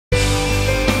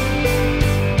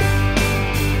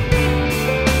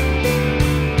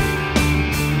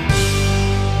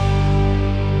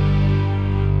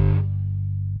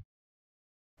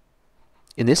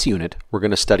In this unit, we're going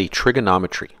to study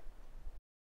trigonometry.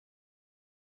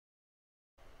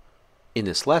 In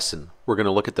this lesson, we're going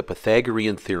to look at the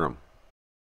Pythagorean Theorem.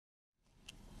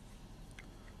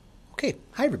 Okay,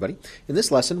 hi everybody. In this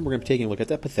lesson, we're going to be taking a look at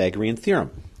the Pythagorean Theorem.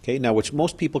 Okay, now which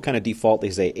most people kind of default, they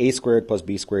say a squared plus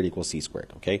b squared equals c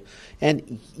squared. Okay,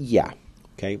 and yeah,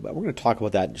 okay, but we're going to talk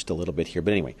about that in just a little bit here.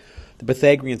 But anyway, the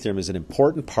Pythagorean Theorem is an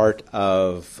important part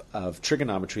of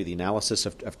trigonometry, the analysis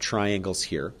of triangles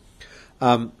here.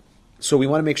 So we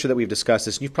want to make sure that we've discussed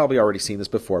this, and you've probably already seen this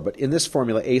before, but in this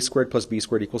formula, a squared plus b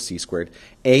squared equals c squared,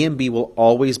 a and b will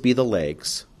always be the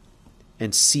legs,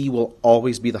 and c will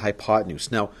always be the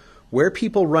hypotenuse. Now, where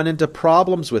people run into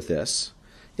problems with this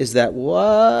is that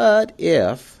what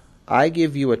if I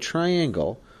give you a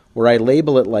triangle where I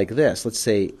label it like this? Let's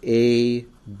say A,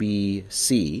 B,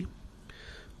 C.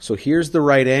 So here's the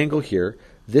right angle here.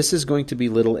 This is going to be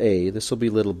little a, this will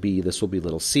be little b, this will be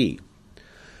little c.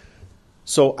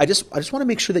 So I just want to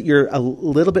make sure that you're a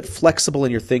little bit flexible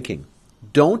in your thinking.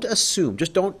 Don't assume,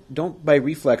 just don't by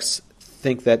reflex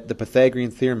think that the Pythagorean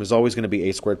theorem is always going to be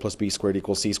a squared plus b squared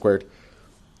equals c squared.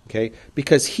 Okay?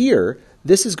 Because here,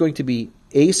 this is going to be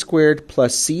a squared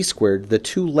plus c squared, the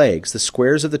two legs, the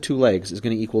squares of the two legs is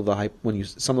going to equal when you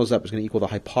sum those up, is going to equal the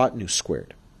hypotenuse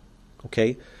squared.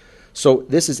 Okay? So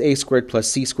this is a squared plus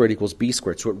c squared equals b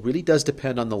squared. So it really does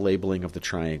depend on the labeling of the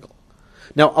triangle.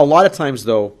 Now, a lot of times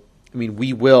though, I mean,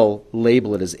 we will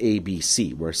label it as A, B,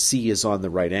 C, where C is on the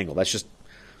right angle. That's just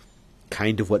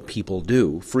kind of what people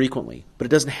do frequently. But it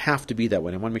doesn't have to be that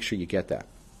way. I want to make sure you get that.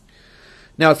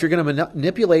 Now, if you're going to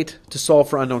manipulate to solve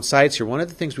for unknown sides here, one of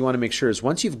the things we want to make sure is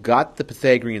once you've got the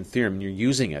Pythagorean theorem and you're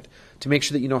using it, to make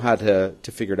sure that you know how to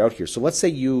figure it out here. So let's say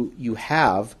you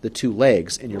have the two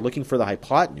legs and you're looking for the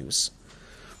hypotenuse.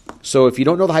 So if you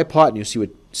don't know the hypotenuse, you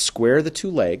would square the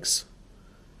two legs,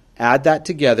 add that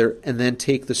together, and then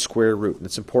take the square root. And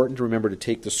it's important to remember to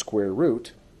take the square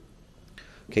root,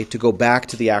 okay, to go back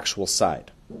to the actual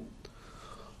side.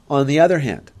 On the other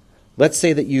hand, let's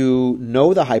say that you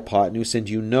know the hypotenuse and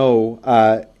you know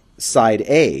side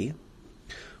A.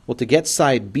 Well, to get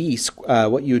side B,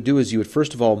 what you would do is you would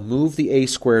first of all move the a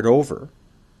squared over.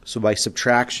 So by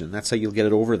subtraction, that's how you'll get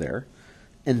it over there.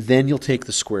 And then you'll take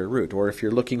the square root. Or if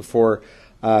you're looking for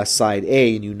side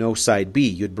A and you know side B,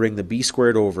 you'd bring the b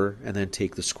squared over and then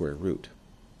take the square root.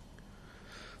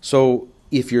 So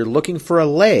if you're looking for a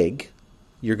leg,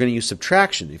 you're going to use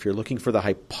subtraction. If you're looking for the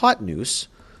hypotenuse,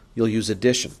 you'll use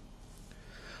addition.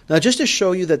 Now, just to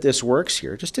show you that this works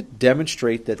here, just to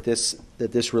demonstrate that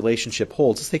this relationship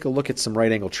holds, let's take a look at some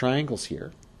right angle triangles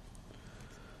here.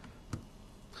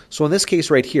 So in this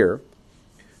case right here,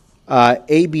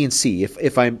 A, B, and C,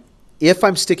 if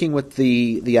I'm sticking with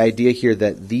the idea here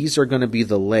that these are going to be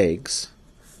the legs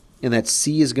and that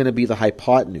C is going to be the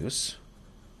hypotenuse,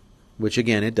 which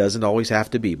again, it doesn't always have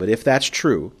to be, but if that's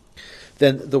true,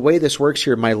 then the way this works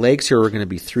here, my legs here are going to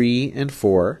be 3 and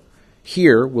 4,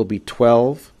 here will be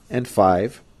 12 and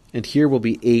 5, and here will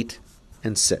be 8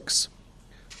 and 6.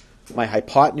 My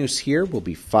hypotenuse here will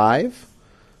be 5,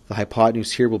 the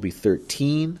hypotenuse here will be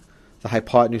 13, the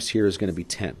hypotenuse here is going to be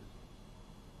 10.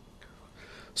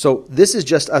 So this is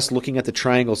just us looking at the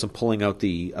triangles and pulling out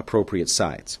the appropriate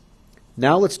sides.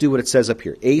 Now let's do what it says up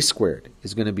here. A squared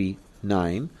is going to be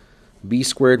 9. B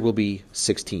squared will be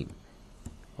 16.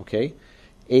 Okay?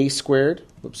 A squared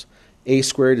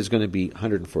is going to be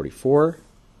 144.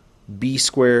 B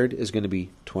squared is going to be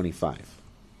 25.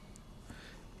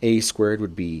 A squared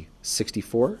would be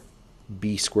 64.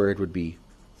 B squared would be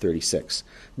 36.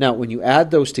 Now when you add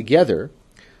those together,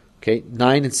 okay,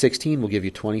 9 and 16 will give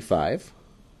you 25.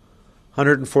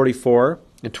 144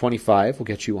 and 25 will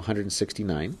get you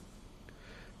 169.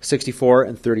 64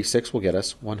 and 36 will get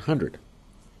us 100.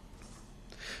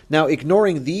 Now,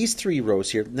 ignoring these three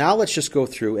rows here, now let's just go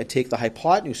through and take the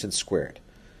hypotenuse and square it.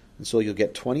 And so you'll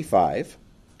get 25,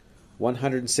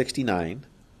 169,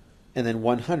 and then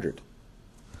 100.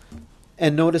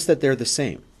 And notice that they're the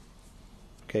same.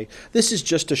 Okay? This is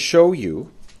just to show you,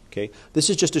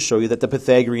 that the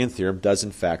Pythagorean theorem does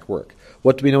in fact work.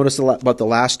 What do we notice about the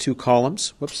last two columns?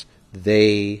 Whoops.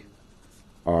 They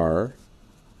are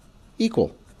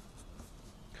equal.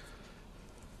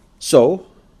 So,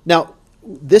 now,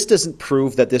 this doesn't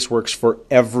prove that this works for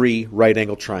every right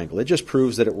angle triangle. It just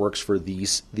proves that it works for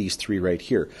these three right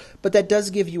here. But that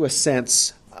does give you a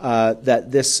sense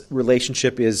that this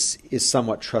relationship is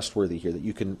somewhat trustworthy here, that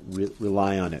you can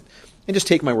rely on it. And just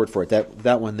take my word for it,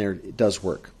 that one there, it does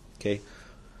work. Okay.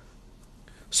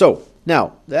 So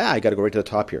now, I got to go right to the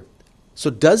top here. So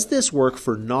does this work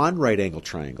for non-right angle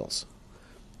triangles?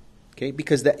 Okay,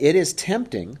 because it is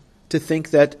tempting to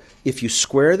think that if you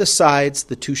square the sides,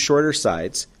 the two shorter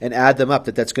sides, and add them up,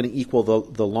 that's going to equal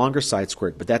the longer side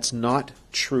squared. But that's not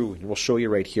true, and we'll show you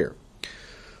right here.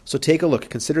 So take a look.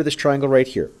 Consider this triangle right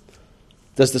here.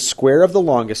 Does the square of the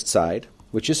longest side,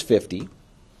 which is 50,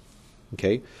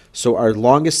 okay, so our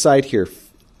longest side here,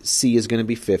 C, is going to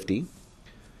be 50,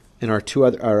 and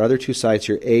our other two sides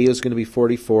here, A is going to be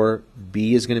 44,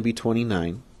 B is going to be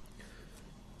 29.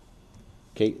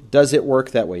 Okay, does it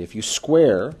work that way? If you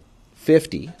square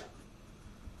 50,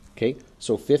 okay,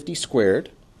 so 50 squared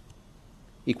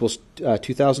equals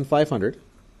 2,500,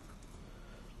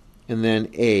 and then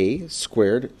A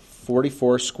squared,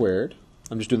 44 squared,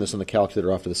 I'm just doing this on the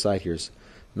calculator off to the side here, is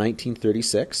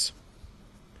 1936.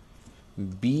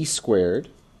 B squared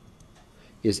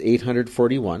is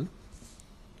 841.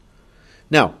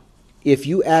 Now, if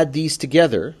you add these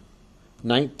together,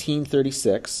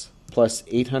 1936 plus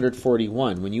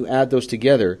 841, when you add those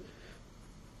together,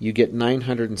 you get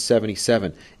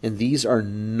 977. And these are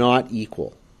not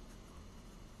equal.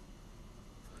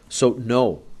 So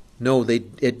no,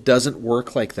 it doesn't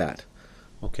work like that.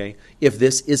 Okay? If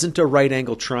this isn't a right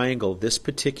angle triangle, this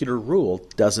particular rule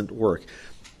doesn't work.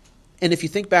 And if you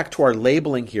think back to our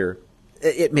labeling here,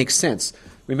 it makes sense.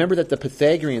 Remember that the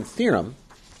Pythagorean theorem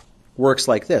works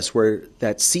like this, where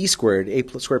that c squared, a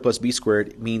squared plus b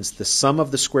squared, means the sum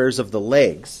of the squares of the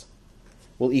legs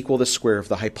will equal the square of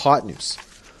the hypotenuse.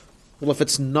 Well, if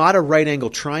it's not a right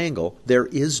angle triangle, there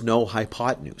is no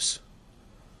hypotenuse.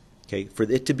 Okay, for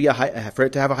it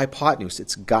to have a hypotenuse,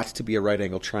 it's got to be a right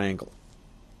angle triangle.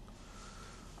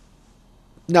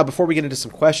 Now, before we get into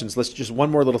some questions, let's just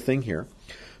one more little thing here.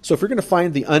 So if you're going to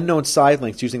find the unknown side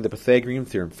lengths using the Pythagorean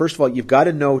theorem, first of all, you've got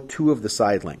to know two of the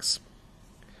side lengths.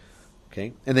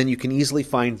 Okay, and then you can easily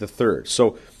find the third.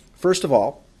 So first of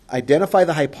all, identify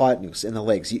the hypotenuse in the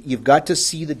legs. You've got to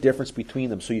see the difference between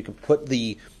them so you can put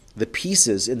the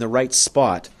pieces in the right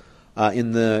spot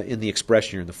in the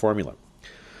expression here, in the formula.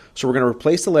 So we're going to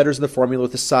replace the letters in the formula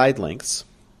with the side lengths,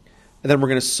 and then we're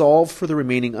going to solve for the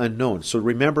remaining unknown. So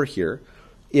remember here,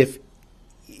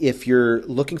 if you're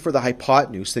looking for the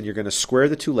hypotenuse, then you're going to square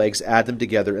the two legs, add them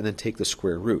together, and then take the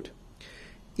square root.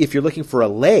 If you're looking for a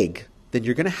leg, then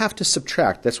you're going to have to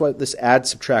subtract. That's why this add,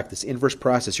 subtract, this inverse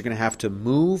process, you're going to have to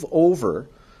move over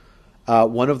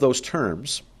one of those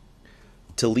terms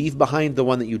to leave behind the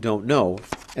one that you don't know,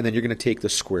 and then you're going to take the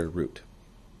square root.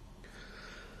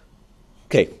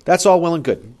 Okay, that's all well and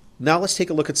good. Now let's take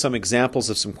a look at some examples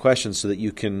of some questions so that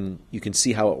you can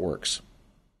see how it works.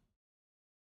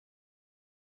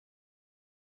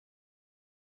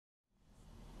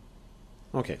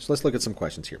 Okay, so let's look at some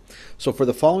questions here. So for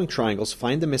the following triangles,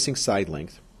 find the missing side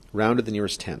length, round to the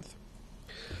nearest tenth.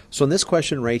 So in this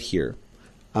question right here,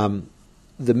 the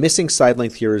missing side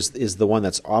length here is the one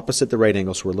that's opposite the right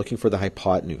angle, so we're looking for the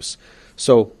hypotenuse.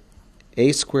 So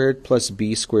a squared plus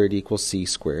b squared equals c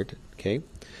squared, okay?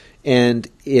 And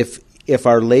if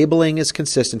our labeling is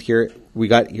consistent here, we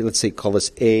got, let's say, call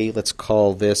this a, let's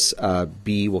call this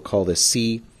b, we'll call this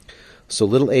c. So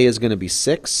little a is going to be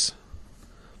 6.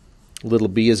 Little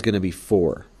b is going to be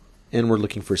 4, and we're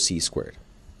looking for c squared.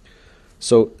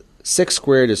 So 6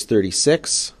 squared is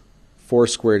 36, 4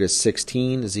 squared is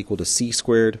 16 is equal to c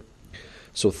squared.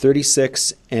 So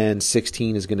 36 and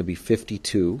 16 is going to be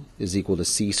 52 is equal to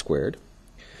c squared.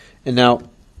 And now,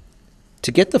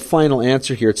 to get the final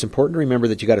answer here, it's important to remember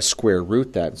that you got to square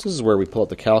root that. This is where we pull out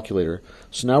the calculator.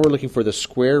 So now we're looking for the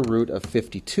square root of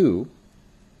 52,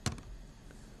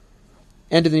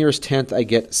 and to the nearest tenth I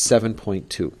get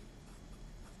 7.2.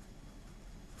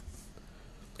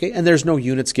 Okay, and there's no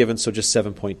units given, so just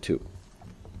 7.2.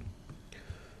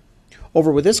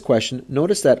 Over with this question,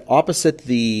 notice that opposite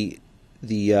the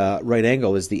right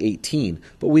angle is the 18,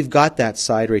 but we've got that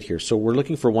side right here, so we're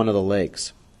looking for one of the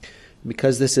legs.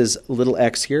 Because this is little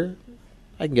x here,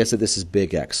 I can guess that this is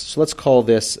big X. So let's call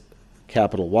this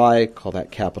capital Y, call that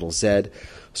capital Z.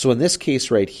 So in this case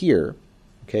right here,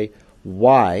 okay,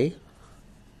 Y,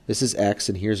 this is X,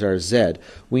 and here's our Z.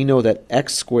 We know that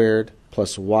X squared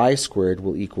plus y squared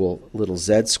will equal little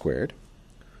z squared.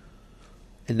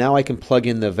 And now I can plug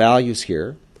in the values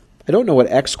here. I don't know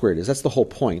what x squared is, that's the whole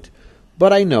point.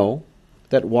 But I know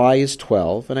that y is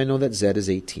 12, and I know that z is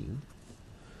 18.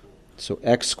 So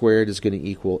x squared is going to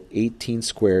equal 18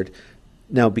 squared.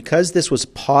 Now, because this was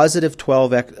positive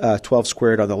 12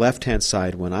 squared on the left-hand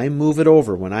side, when I move it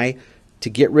over, to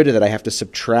get rid of it, I have to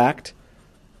subtract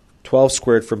 12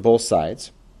 squared from both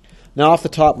sides. Now, off the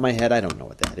top of my head, I don't know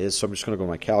what that is, so I'm just going to go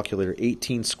to my calculator.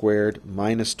 18 squared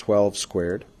minus 12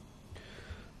 squared.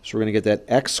 So we're going to get that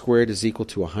x squared is equal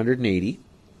to 180,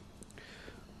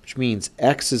 which means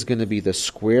x is going to be the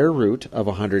square root of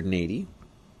 180.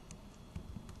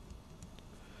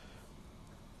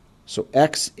 So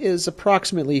x is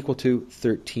approximately equal to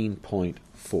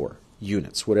 13.4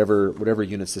 units, whatever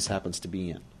units this happens to be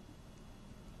in.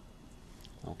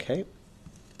 Okay.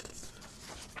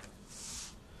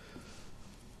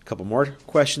 A couple more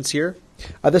questions here.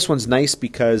 This one's nice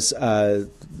because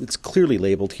it's clearly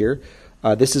labeled here.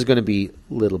 This is going to be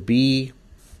little b,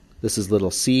 this is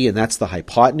little c, and that's the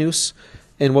hypotenuse.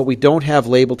 And what we don't have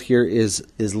labeled here is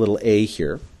little a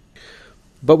here.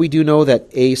 But we do know that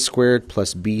a squared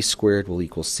plus b squared will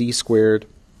equal c squared.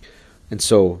 And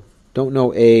so, don't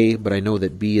know a, but I know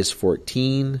that b is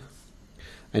 14.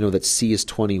 I know that c is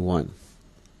 21.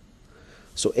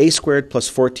 So a squared plus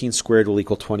 14 squared will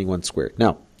equal 21 squared.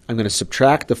 Now, I'm going to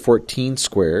subtract the 14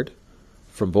 squared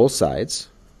from both sides.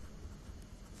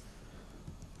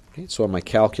 Okay, so on my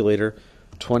calculator,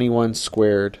 21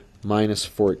 squared minus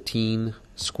 14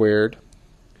 squared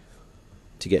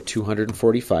to get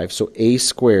 245. So a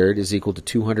squared is equal to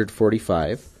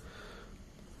 245.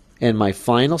 And my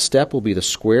final step will be the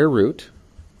square root.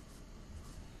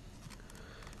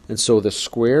 And so the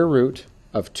square root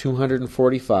of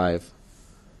 245,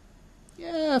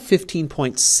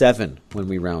 15.7 when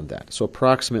we round that. So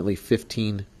approximately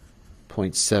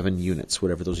 15.7 units,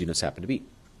 whatever those units happen to be.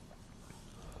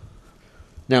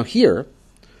 Now here,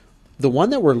 the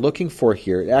one that we're looking for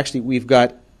here, actually we've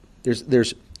got,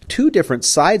 there's two different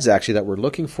sides actually that we're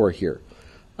looking for here.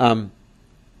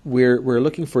 We're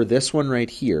looking for this one right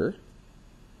here.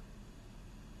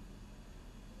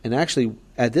 And actually,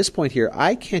 at this point here,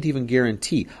 I can't even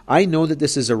guarantee. I know that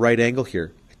this is a right angle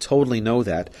here. I totally know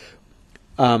that.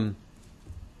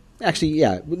 Actually,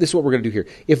 yeah, this is what we're going to do here.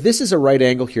 If this is a right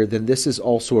angle here, then this is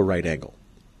also a right angle.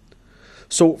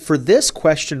 So for this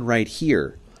question right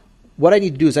here, what I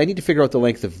need to do is I need to figure out the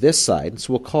length of this side.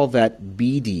 So we'll call that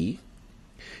BD.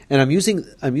 And I'm using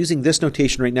this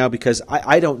notation right now because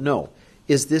I don't know.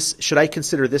 Should I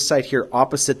consider this side here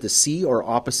opposite the C or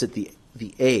opposite the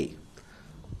A?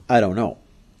 I don't know.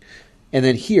 And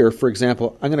then here, for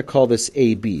example, I'm going to call this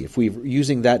AB. If we're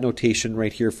using that notation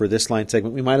right here for this line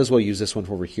segment, we might as well use this one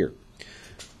over here.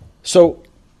 So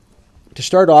to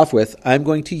start off with, I'm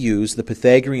going to use the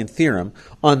Pythagorean Theorem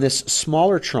on this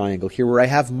smaller triangle here where I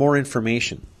have more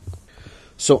information.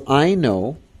 So I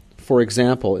know, for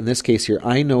example, in this case here,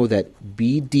 I know that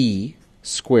BD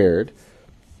squared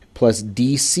plus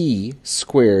DC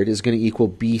squared is going to equal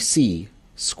BC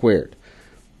squared.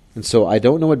 And so I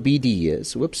don't know what BD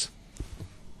is. Whoops.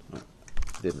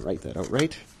 Didn't write that out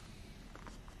right.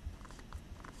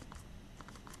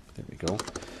 There we go.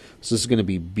 So this is going to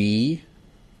be B.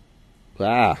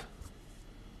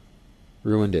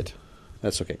 Ruined it.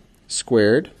 That's okay.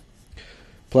 Squared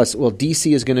plus, well,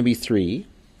 DC is going to be 3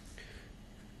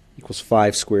 equals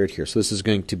 5 squared here. So this is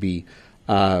going to be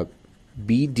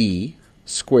BD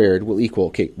squared will equal,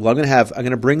 okay, well, I'm going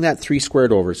to bring that 3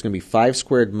 squared over. It's going to be 5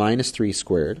 squared minus 3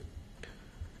 squared.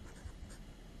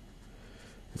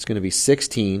 It's going to be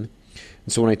 16.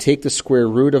 And so when I take the square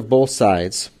root of both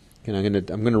sides, and I'm going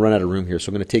to run out of room here, so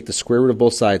I'm going to take the square root of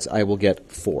both sides, I will get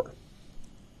 4.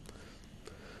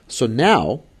 So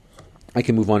now I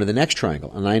can move on to the next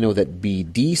triangle, and I know that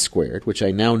BD squared, which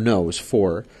I now know is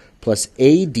 4, plus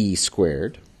AD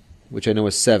squared, which I know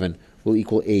is 7, will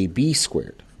equal AB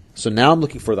squared. So now I'm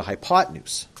looking for the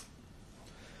hypotenuse.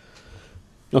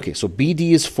 Okay, so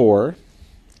BD is 4,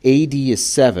 AD is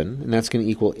 7, and that's going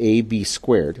to equal AB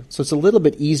squared. So it's a little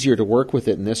bit easier to work with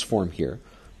it in this form here,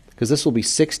 because this will be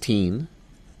 16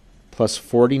 plus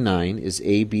 49 is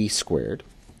AB squared.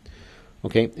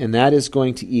 Okay, and that is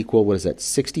going to equal, what is that,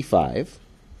 65.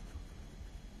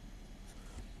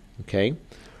 Okay,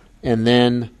 and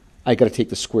then I got to take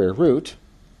the square root.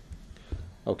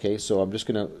 Okay, so I'm just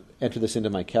going to enter this into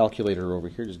my calculator over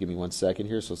here. Just give me 1 second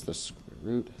here. So it's the square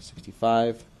root,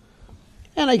 65.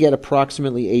 And I get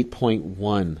approximately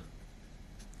 8.1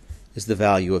 is the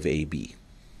value of AB.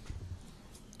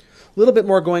 A little bit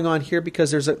more going on here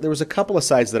because there was a couple of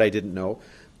sides that I didn't know.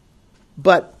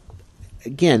 But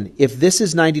again, if this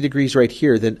is 90 degrees right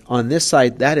here, then on this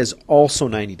side, that is also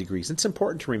 90 degrees. It's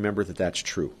important to remember that that's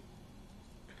true.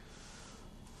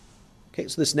 Okay,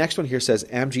 so this next one here says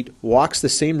Amjit walks the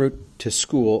same route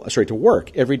to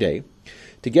work every day.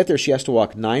 To get there, she has to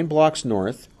walk 9 blocks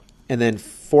north and then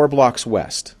 4 blocks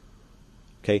west.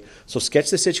 Okay, so sketch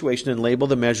the situation and label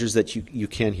the measures that you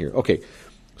can here. Okay,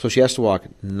 so she has to walk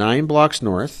 9 blocks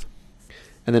north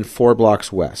and then 4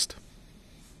 blocks west.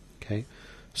 Okay,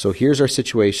 so here's our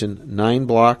situation, 9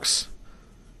 blocks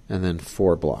and then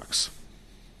 4 blocks.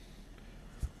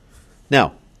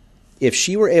 Now, if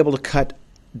she were able to cut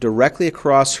directly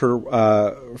across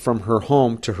her from her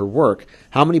home to her work,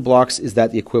 how many blocks is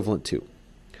that the equivalent to?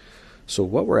 So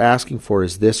what we're asking for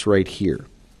is this right here.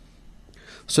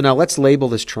 So now let's label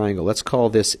this triangle. Let's call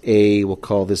this A, we'll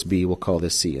call this B, we'll call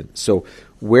this C. And so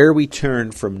where we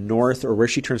turn from north, or where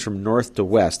she turns from north to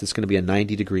west, it's going to be a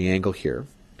 90-degree angle here.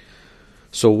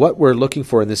 So what we're looking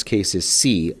for in this case is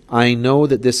C. I know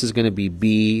that this is going to be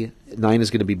B, 9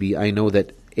 is going to be B. I know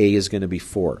that A is going to be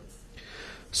 4.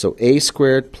 So A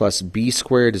squared plus B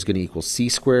squared is going to equal C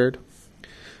squared.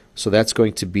 So that's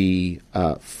going to be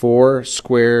 4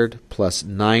 squared plus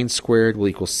 9 squared will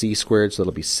equal C squared. So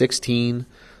that'll be 16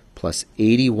 plus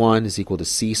 81 is equal to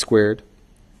C squared.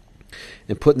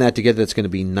 And putting that together, that's going to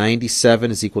be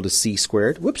 97 is equal to C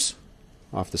squared. Whoops,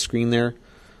 off the screen there.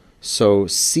 So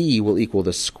C will equal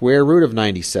the square root of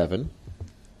 97.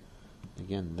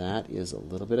 Again, that is a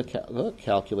little bit of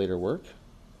calculator work.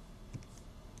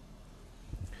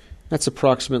 That's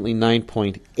approximately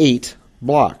 9.8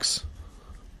 blocks.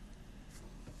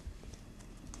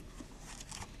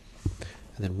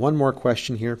 And then one more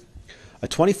question here. A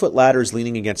 20-foot ladder is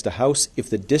leaning against a house. If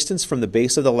the distance from the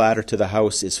base of the ladder to the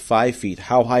house is 5 feet,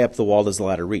 how high up the wall does the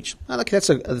ladder reach? Okay, that's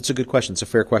a good question. It's a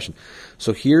fair question.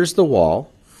 So here's the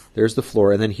wall. There's the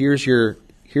floor. And then here's your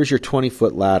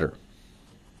 20-foot ladder.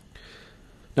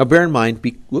 Now bear in mind,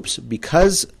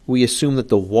 because we assume that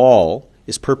the wall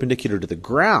is perpendicular to the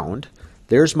ground,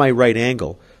 there's my right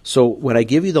angle. So when I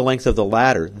give you the length of the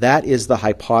ladder, that is the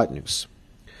hypotenuse.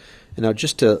 And now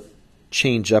just to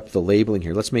change up the labeling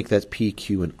here, let's make that P,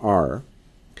 Q, and R.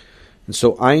 And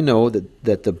so I know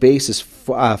that the base is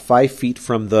 5 feet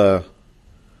from the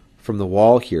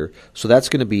wall here. So that's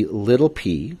going to be little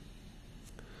p.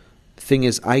 The thing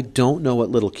is, I don't know what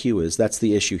little q is. That's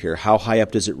the issue here. How high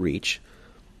up does it reach?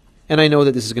 And I know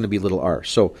that this is going to be little r.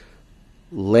 So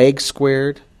leg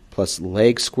squared plus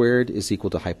leg squared is equal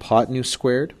to hypotenuse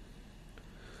squared.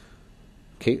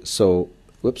 Okay, so,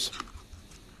 whoops.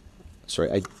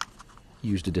 Sorry, I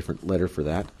used a different letter for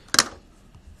that.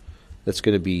 That's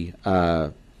going to be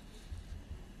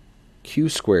q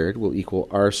squared will equal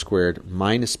r squared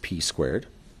minus p squared.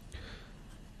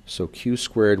 So q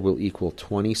squared will equal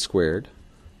 20 squared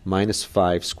minus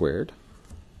 5 squared.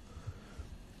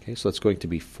 Okay, so that's going to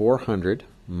be 400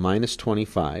 minus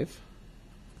 25.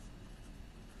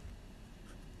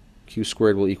 Q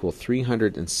squared will equal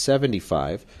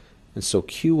 375. And so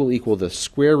q will equal the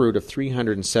square root of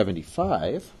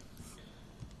 375.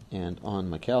 And on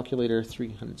my calculator,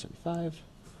 375.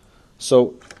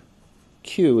 So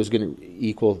q is going to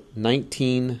equal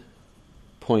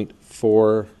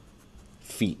 19.4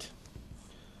 feet.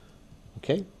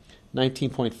 Okay,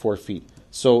 19.4 feet.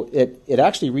 So it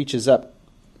actually reaches up,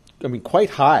 I mean,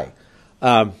 quite high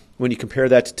when you compare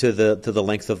that to the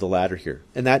length of the ladder here.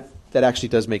 And that actually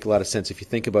does make a lot of sense if you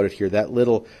think about it here.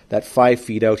 That 5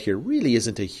 feet out here really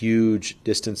isn't a huge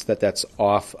distance that's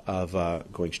off of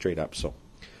going straight up. So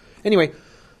anyway,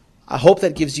 I hope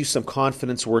that gives you some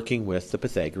confidence working with the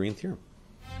Pythagorean theorem.